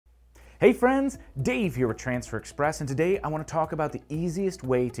Hey friends, Dave here with Transfer Express, and today I want to talk about the easiest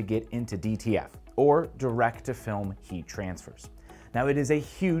way to get into DTF, or direct-to-film heat transfers. Now, it is a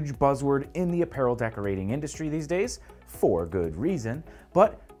huge buzzword in the apparel decorating industry these days, for good reason,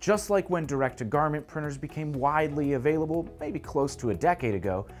 but just like when direct-to-garment printers became widely available maybe close to a decade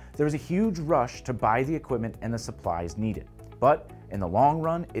ago, there was a huge rush to buy the equipment and the supplies needed. But in the long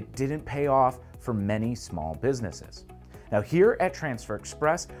run, it didn't pay off for many small businesses. Now here at Transfer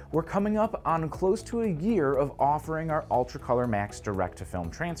Express, we're coming up on close to a year of offering our UltraColor Max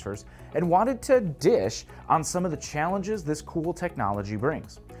direct-to-film transfers and wanted to dish on some of the challenges this cool technology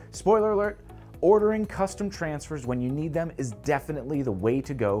brings. Spoiler alert, ordering custom transfers when you need them is definitely the way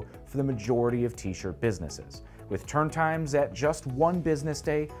to go for the majority of t-shirt businesses. With turn times at just one business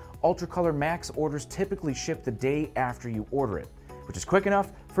day, UltraColor Max orders typically ship the day after you order it, which is quick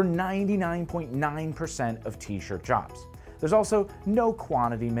enough for 99.9% of t-shirt jobs. There's also no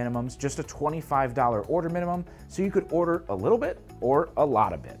quantity minimums, just a $25 order minimum, so you could order a little bit or a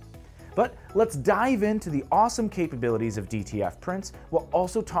lot of it. But let's dive into the awesome capabilities of DTF prints while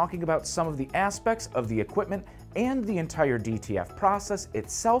also talking about some of the aspects of the equipment and the entire DTF process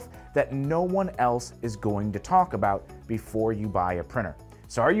itself that no one else is going to talk about before you buy a printer.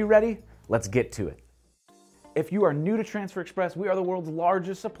 So are you ready? Let's get to it. If you are new to Transfer Express, we are the world's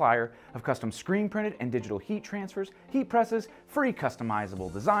largest supplier of custom screen printed and digital heat transfers, heat presses, free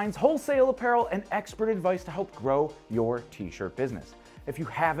customizable designs, wholesale apparel, and expert advice to help grow your t-shirt business. If you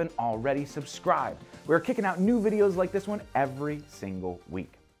haven't already subscribed, we're kicking out new videos like this one every single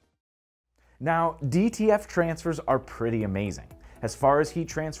week. Now, DTF transfers are pretty amazing. As far as heat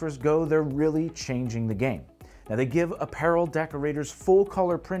transfers go, they're really changing the game. Now, they give apparel decorators full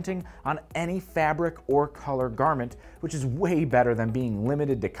color printing on any fabric or color garment, which is way better than being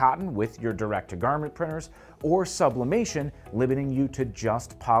limited to cotton with your direct-to-garment printers, or sublimation, limiting you to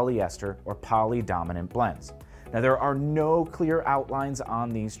just polyester or poly-dominant blends. Now, there are no clear outlines on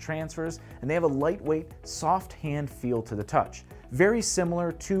these transfers, and they have a lightweight, soft hand feel to the touch, very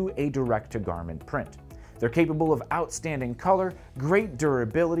similar to a direct-to-garment print. They're capable of outstanding color, great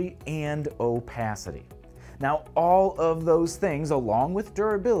durability, and opacity. Now, all of those things, along with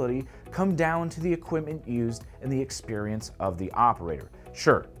durability, come down to the equipment used and the experience of the operator.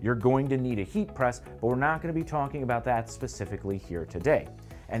 Sure, you're going to need a heat press, but we're not going to be talking about that specifically here today.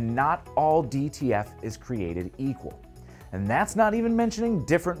 And not all DTF is created equal. And that's not even mentioning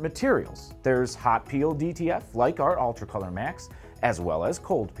different materials. There's hot peel DTF, like our UltraColor Max, as well as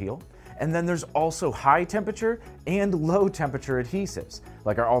cold peel. And then there's also high temperature and low temperature adhesives,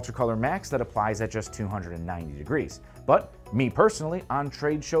 like our UltraColor Max that applies at just 290 degrees. But me personally, on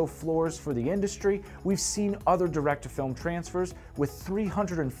trade show floors for the industry, we've seen other direct-to-film transfers with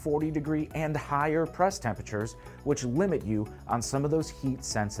 340 degree and higher press temperatures, which limit you on some of those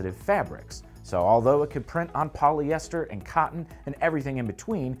heat-sensitive fabrics. So although it could print on polyester and cotton and everything in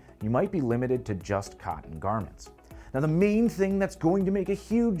between, you might be limited to just cotton garments. Now, the main thing that's going to make a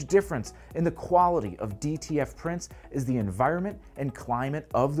huge difference in the quality of DTF prints is the environment and climate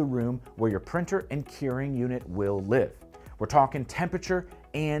of the room where your printer and curing unit will live. We're talking temperature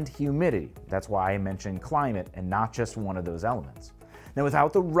and humidity. That's why I mentioned climate and not just one of those elements. Now,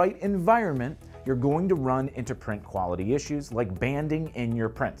 without the right environment, you're going to run into print quality issues like banding in your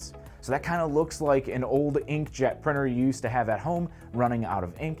prints. So that kind of looks like an old inkjet printer you used to have at home running out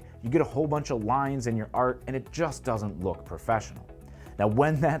of ink. You get a whole bunch of lines in your art and it just doesn't look professional. Now,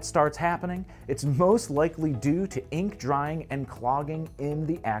 when that starts happening, it's most likely due to ink drying and clogging in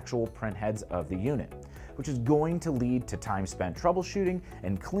the actual print heads of the unit, which is going to lead to time spent troubleshooting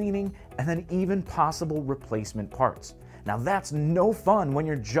and cleaning, and then even possible replacement parts. Now, that's no fun when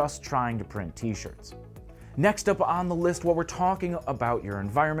you're just trying to print t-shirts. Next up on the list while we're talking about your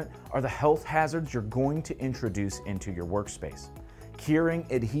environment are the health hazards you're going to introduce into your workspace. Curing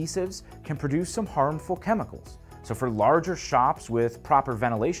adhesives can produce some harmful chemicals. So for larger shops with proper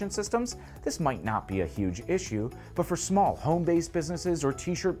ventilation systems, this might not be a huge issue, but for small home-based businesses or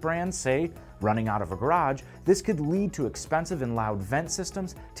t-shirt brands, say, running out of a garage, this could lead to expensive and loud vent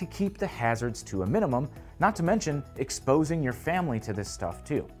systems to keep the hazards to a minimum, not to mention exposing your family to this stuff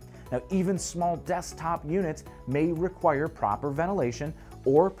too. Now, even small desktop units may require proper ventilation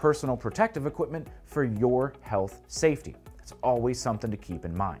or personal protective equipment for your health safety. It's always something to keep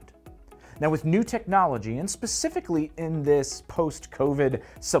in mind. Now, with new technology, and specifically in this post-COVID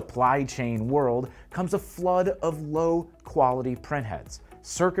supply chain world, comes a flood of low-quality printheads,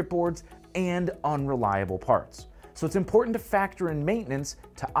 circuit boards, and unreliable parts. So it's important to factor in maintenance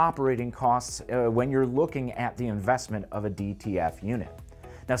to operating costs when you're looking at the investment of a DTF unit.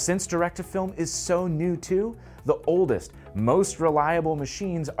 Now, since direct-to-film is so new too, the oldest, most reliable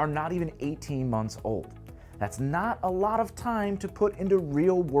machines are not even 18 months old. That's not a lot of time to put into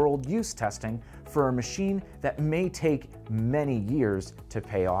real-world use testing for a machine that may take many years to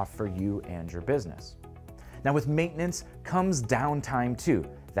pay off for you and your business. Now, with maintenance comes downtime too.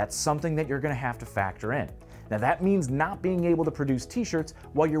 That's something that you're going to have to factor in. Now, that means not being able to produce t-shirts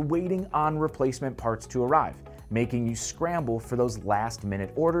while you're waiting on replacement parts to arrive, making you scramble for those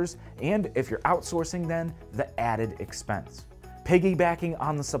last-minute orders, and if you're outsourcing then, the added expense. Piggybacking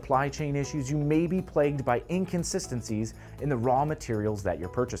on the supply chain issues, you may be plagued by inconsistencies in the raw materials that you're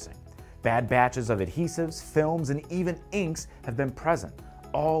purchasing. Bad batches of adhesives, films, and even inks have been present,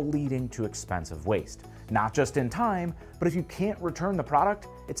 all leading to expensive waste. Not just in time, but if you can't return the product,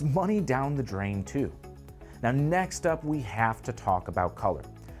 it's money down the drain too. Now, next up, we have to talk about color.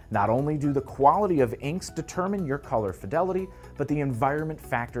 Not only do the quality of inks determine your color fidelity, but the environment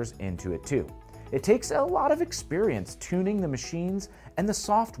factors into it too. It takes a lot of experience tuning the machines and the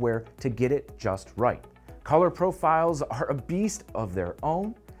software to get it just right. Color profiles are a beast of their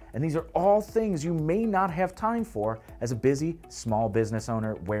own, and these are all things you may not have time for as a busy small business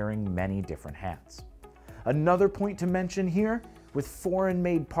owner wearing many different hats. Another point to mention here, with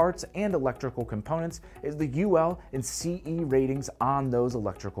foreign-made parts and electrical components, is the UL and CE ratings on those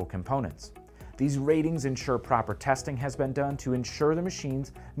electrical components. These ratings ensure proper testing has been done to ensure the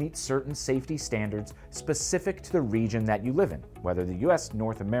machines meet certain safety standards specific to the region that you live in, whether the US,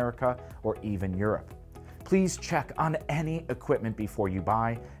 North America, or even Europe. Please check on any equipment before you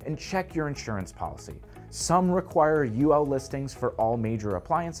buy and check your insurance policy. Some require UL listings for all major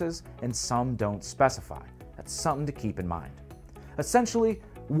appliances and some don't specify. That's something to keep in mind. Essentially,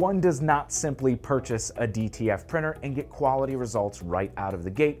 one does not simply purchase a DTF printer and get quality results right out of the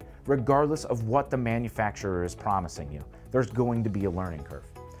gate, regardless of what the manufacturer is promising you. There's going to be a learning curve.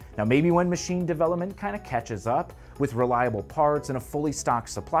 Now, maybe when machine development kind of catches up with reliable parts and a fully stocked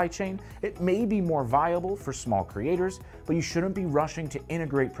supply chain, it may be more viable for small creators, but you shouldn't be rushing to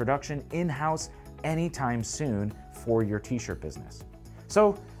integrate production in-house anytime soon for your t-shirt business.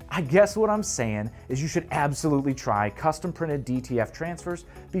 So, I guess what I'm saying is you should absolutely try custom printed DTF transfers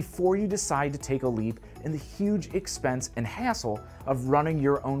before you decide to take a leap in the huge expense and hassle of running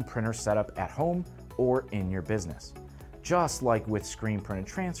your own printer setup at home or in your business. Just like with screen printed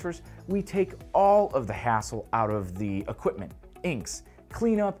transfers, we take all of the hassle out of the equipment, inks,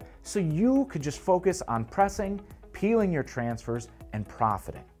 cleanup, so you could just focus on pressing, peeling your transfers, and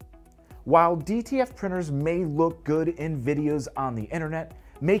profiting. While DTF printers may look good in videos on the internet,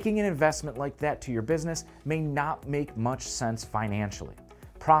 making an investment like that to your business may not make much sense financially.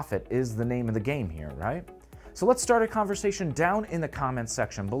 Profit is the name of the game here, right? So let's start a conversation down in the comments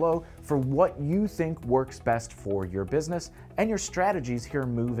section below for what you think works best for your business and your strategies here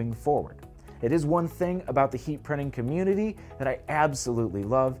moving forward. It is one thing about the heat printing community that I absolutely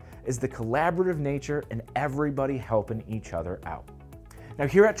love is the collaborative nature and everybody helping each other out. Now,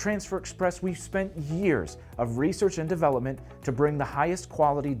 here at Transfer Express, we've spent years of research and development to bring the highest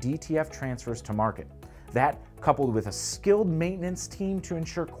quality DTF transfers to market. That, coupled with a skilled maintenance team to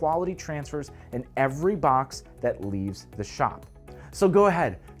ensure quality transfers in every box that leaves the shop. So go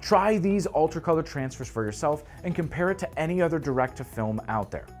ahead, try these ultra-color transfers for yourself and compare it to any other direct-to-film out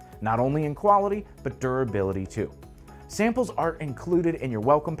there. Not only in quality, but durability too. Samples are included in your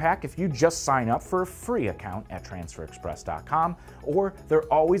welcome pack if you just sign up for a free account at transferexpress.com, or they're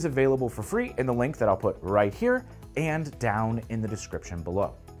always available for free in the link that I'll put right here and down in the description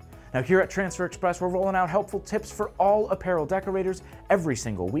below. Now, here at Transfer Express, we're rolling out helpful tips for all apparel decorators every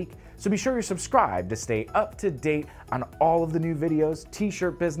single week, so be sure you're subscribed to stay up to date on all of the new videos,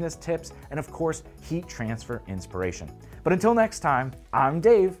 t-shirt business tips, and of course, heat transfer inspiration. But until next time, I'm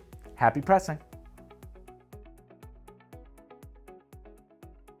Dave. Happy pressing.